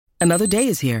Another day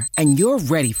is here, and you're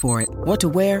ready for it. What to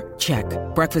wear? Check.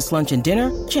 Breakfast, lunch, and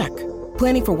dinner? Check.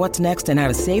 Planning for what's next and how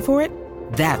to save for it?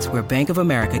 That's where Bank of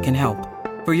America can help.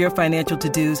 For your financial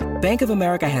to-dos, Bank of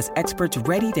America has experts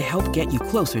ready to help get you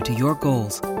closer to your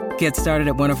goals. Get started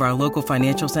at one of our local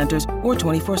financial centers or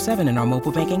 24/7 in our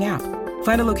mobile banking app.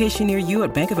 Find a location near you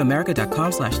at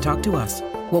bankofamerica.com/talktous.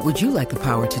 What would you like the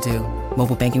power to do?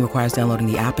 Mobile banking requires downloading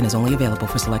the app and is only available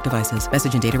for select devices.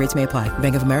 Message and data rates may apply.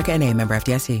 Bank of America N.A., member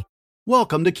FDIC.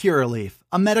 Welcome to Curaleaf,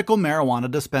 a medical marijuana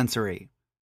dispensary.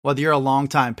 Whether you're a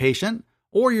longtime patient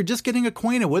or you're just getting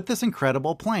acquainted with this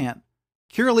incredible plant,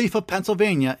 Curaleaf of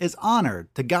Pennsylvania is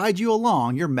honored to guide you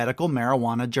along your medical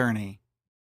marijuana journey.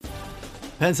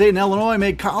 Penn State and Illinois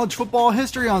made college football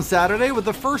history on Saturday with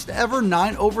the first ever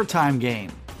 9-overtime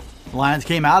game. The Lions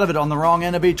came out of it on the wrong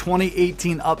end of a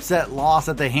 2018 upset loss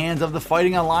at the hands of the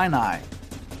Fighting Illini.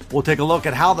 We'll take a look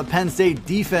at how the Penn State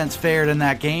defense fared in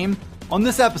that game on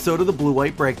this episode of the Blue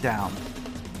White Breakdown.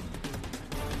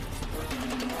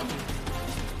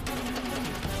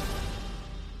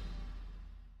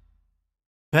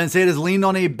 Penn State has leaned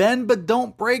on a bend but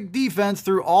don't break defense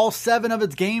through all 7 of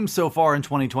its games so far in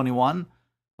 2021.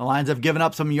 The Lions have given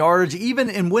up some yardage even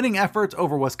in winning efforts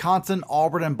over Wisconsin,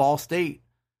 Auburn, and Ball State.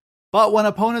 But when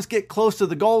opponents get close to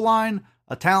the goal line,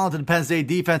 a talented Penn State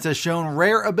defense has shown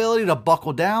rare ability to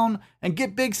buckle down and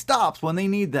get big stops when they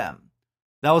need them.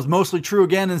 That was mostly true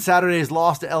again in Saturday's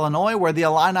loss to Illinois, where the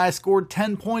Illini scored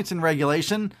 10 points in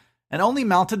regulation and only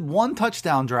mounted 1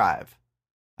 touchdown drive.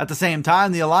 At the same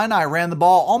time, the Illini ran the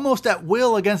ball almost at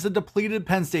will against a depleted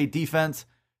Penn State defense,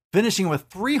 finishing with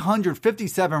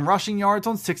 357 rushing yards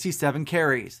on 67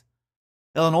 carries.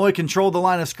 Illinois controlled the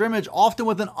line of scrimmage, often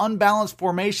with an unbalanced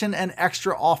formation and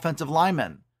extra offensive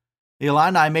linemen. The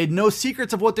Illini made no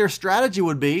secrets of what their strategy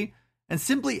would be, and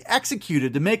simply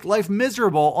executed to make life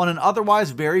miserable on an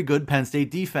otherwise very good Penn State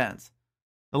defense.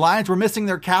 The Lions were missing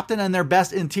their captain and their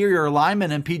best interior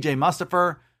lineman in P.J.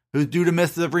 Mustipher, who's due to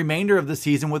miss the remainder of the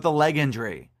season with a leg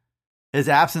injury. His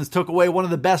absence took away one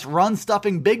of the best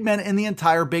run-stuffing big men in the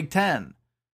entire Big Ten.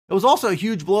 It was also a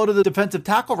huge blow to the defensive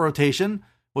tackle rotation,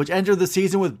 which entered the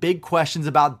season with big questions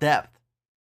about depth.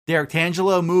 Derek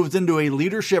Tangelo moves into a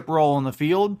leadership role in the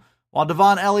field, while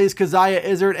Devon Ellis, Keziah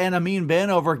Izzard, and Amin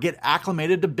Banover get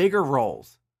acclimated to bigger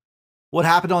roles. What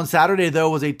happened on Saturday, though,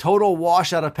 was a total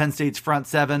washout of Penn State's front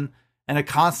 7 and a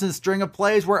constant string of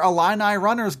plays where Illini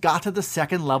runners got to the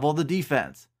second level of the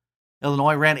defense.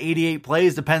 Illinois ran 88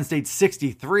 plays to Penn State's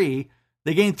 63.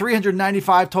 They gained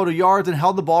 395 total yards and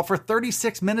held the ball for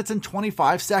 36 minutes and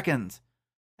 25 seconds.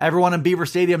 Everyone in Beaver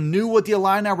Stadium knew what the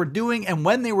Illini were doing and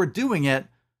when they were doing it,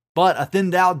 but a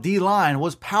thinned-out D-line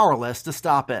was powerless to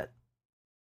stop it.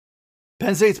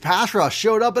 Penn State's pass rush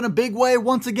showed up in a big way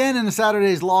once again in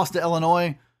Saturday's loss to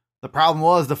Illinois. The problem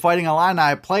was the Fighting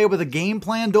Illini played with a game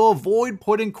plan to avoid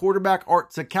putting quarterback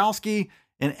Art Sikowski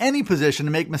in any position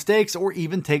to make mistakes or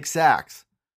even take sacks.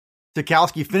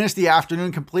 Sikowski finished the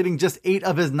afternoon completing just 8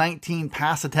 of his 19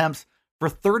 pass attempts for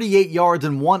 38 yards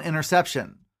and 1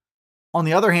 interception. On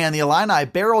the other hand, the Illini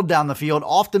barreled down the field,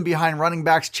 often behind running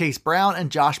backs Chase Brown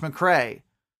and Josh McCray.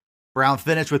 Brown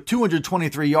finished with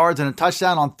 223 yards and a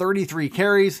touchdown on 33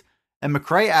 carries, and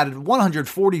McCray added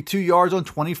 142 yards on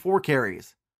 24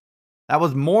 carries. That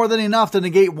was more than enough to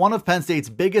negate one of Penn State's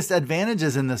biggest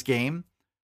advantages in this game.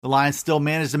 The Lions still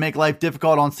managed to make life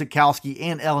difficult on Sikowski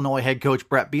and Illinois head coach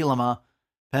Brett Bielema.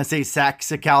 Penn State sacked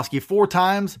Sikowski 4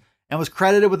 times and was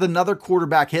credited with another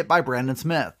quarterback hit by Brandon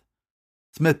Smith.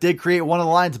 Smith did create one of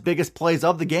the Lions' biggest plays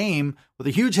of the game with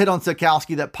a huge hit on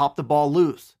Sikowski that popped the ball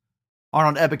loose.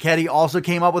 Arnold Ebiketie also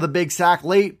came up with a big sack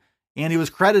late, and he was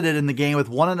credited in the game with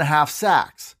 1.5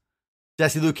 sacks.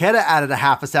 Jesse Luketa added a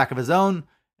half a sack of his own,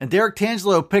 and Derek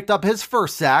Tangelo picked up his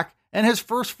first sack and his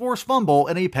first forced fumble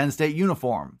in a Penn State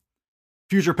uniform.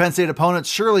 Future Penn State opponents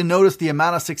surely noticed the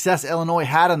amount of success Illinois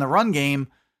had in the run game,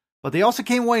 but they also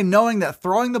came away knowing that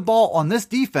throwing the ball on this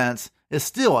defense is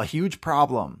still a huge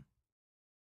problem.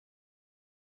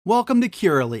 Welcome to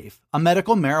Curaleaf, a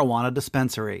medical marijuana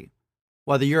dispensary.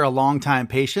 Whether you're a longtime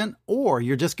patient or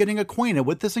you're just getting acquainted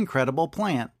with this incredible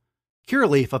plant,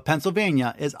 Curaleaf of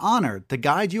Pennsylvania is honored to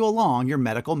guide you along your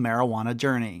medical marijuana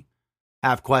journey.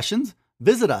 Have questions?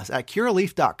 Visit us at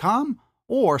curaleaf.com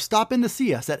or stop in to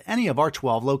see us at any of our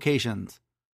 12 locations.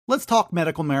 Let's talk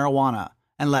medical marijuana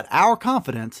and let our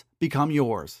confidence become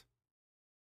yours.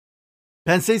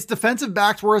 Penn State's defensive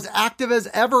backs were as active as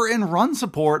ever in run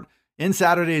support in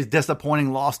Saturday's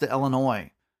disappointing loss to Illinois.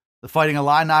 The Fighting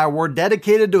Illini were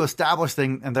dedicated to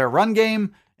establishing their run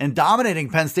game and dominating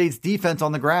Penn State's defense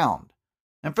on the ground.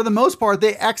 And for the most part,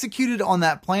 they executed on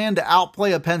that plan to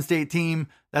outplay a Penn State team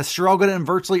that struggled in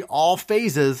virtually all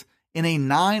phases in a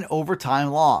 9-overtime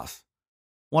loss.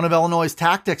 One of Illinois'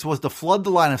 tactics was to flood the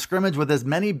line of scrimmage with as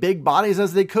many big bodies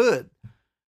as they could.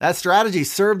 That strategy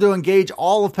served to engage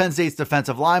all of Penn State's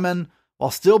defensive linemen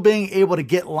while still being able to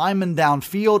get linemen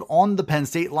downfield on the Penn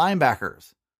State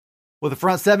linebackers. With the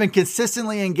front seven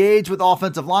consistently engaged with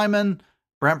offensive linemen,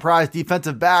 Brent Pry's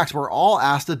defensive backs were all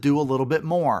asked to do a little bit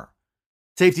more.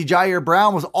 Safety Jair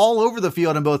Brown was all over the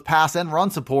field in both pass and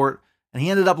run support, and he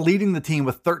ended up leading the team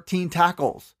with 13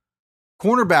 tackles.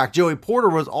 Cornerback Joey Porter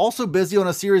was also busy on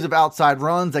a series of outside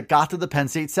runs that got to the Penn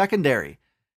State secondary.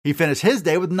 He finished his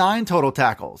day with 9 total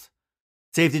tackles.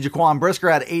 Safety Jaquan Brisker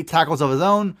had 8 tackles of his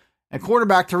own, and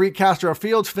quarterback Tariq Castro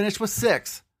Fields finished with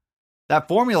 6. That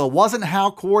formula wasn't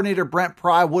how coordinator Brent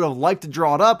Pry would have liked to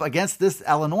draw it up against this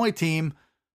Illinois team,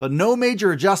 but no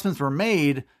major adjustments were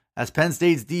made as Penn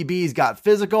State's DBs got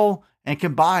physical and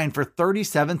combined for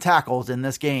 37 tackles in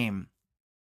this game.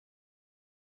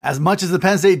 As much as the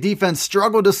Penn State defense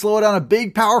struggled to slow down a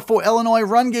big, powerful Illinois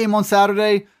run game on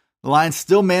Saturday, the Lions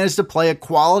still managed to play a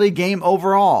quality game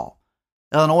overall.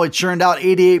 Illinois churned out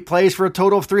 88 plays for a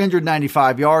total of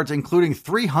 395 yards, including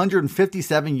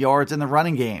 357 yards in the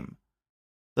running game.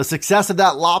 The success of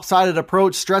that lopsided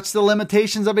approach stretched the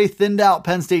limitations of a thinned-out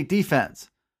Penn State defense.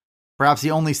 Perhaps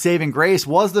the only saving grace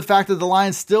was the fact that the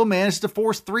Lions still managed to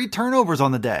force 3 turnovers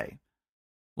on the day.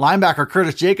 Linebacker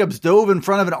Curtis Jacobs dove in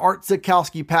front of an Art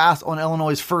Sitkowski pass on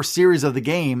Illinois' first series of the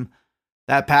game.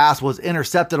 That pass was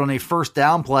intercepted on a first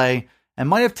down play and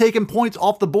might have taken points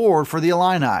off the board for the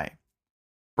Illini.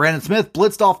 Brandon Smith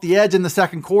blitzed off the edge in the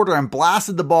second quarter and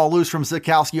blasted the ball loose from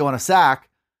Sitkowski on a sack.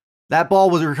 That ball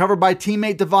was recovered by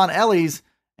teammate Devon Ellies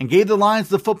and gave the Lions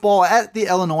the football at the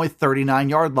Illinois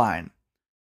 39-yard line.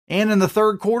 And in the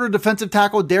third quarter, defensive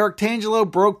tackle Derek Tangelo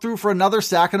broke through for another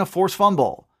sack and a forced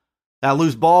fumble. That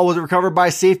loose ball was recovered by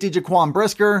safety Jaquan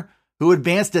Brisker, who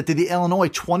advanced it to the Illinois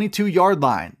 22-yard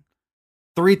line.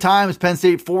 3 times Penn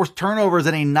State forced turnovers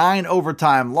in a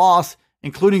 9-overtime loss,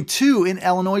 including 2 in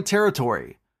Illinois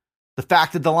territory. The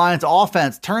fact that the Lions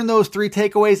offense turned those 3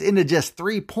 takeaways into just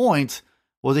 3 points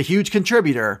was a huge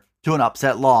contributor to an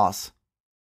upset loss.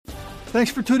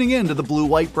 Thanks for tuning in to the Blue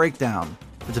White Breakdown.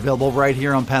 It's available right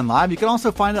here on Penn Live. You can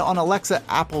also find it on Alexa,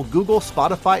 Apple, Google,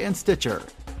 Spotify, and Stitcher.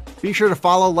 Be sure to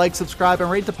follow, like, subscribe,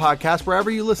 and rate the podcast wherever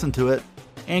you listen to it,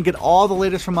 and get all the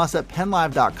latest from us at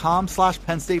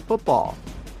PennLive.com/Penn State Football.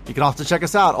 You can also check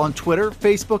us out on Twitter,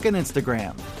 Facebook, and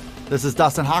Instagram. This is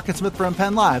Dustin Hockensmith from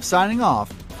Penn Live signing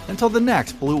off until the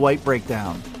next Blue White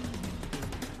Breakdown.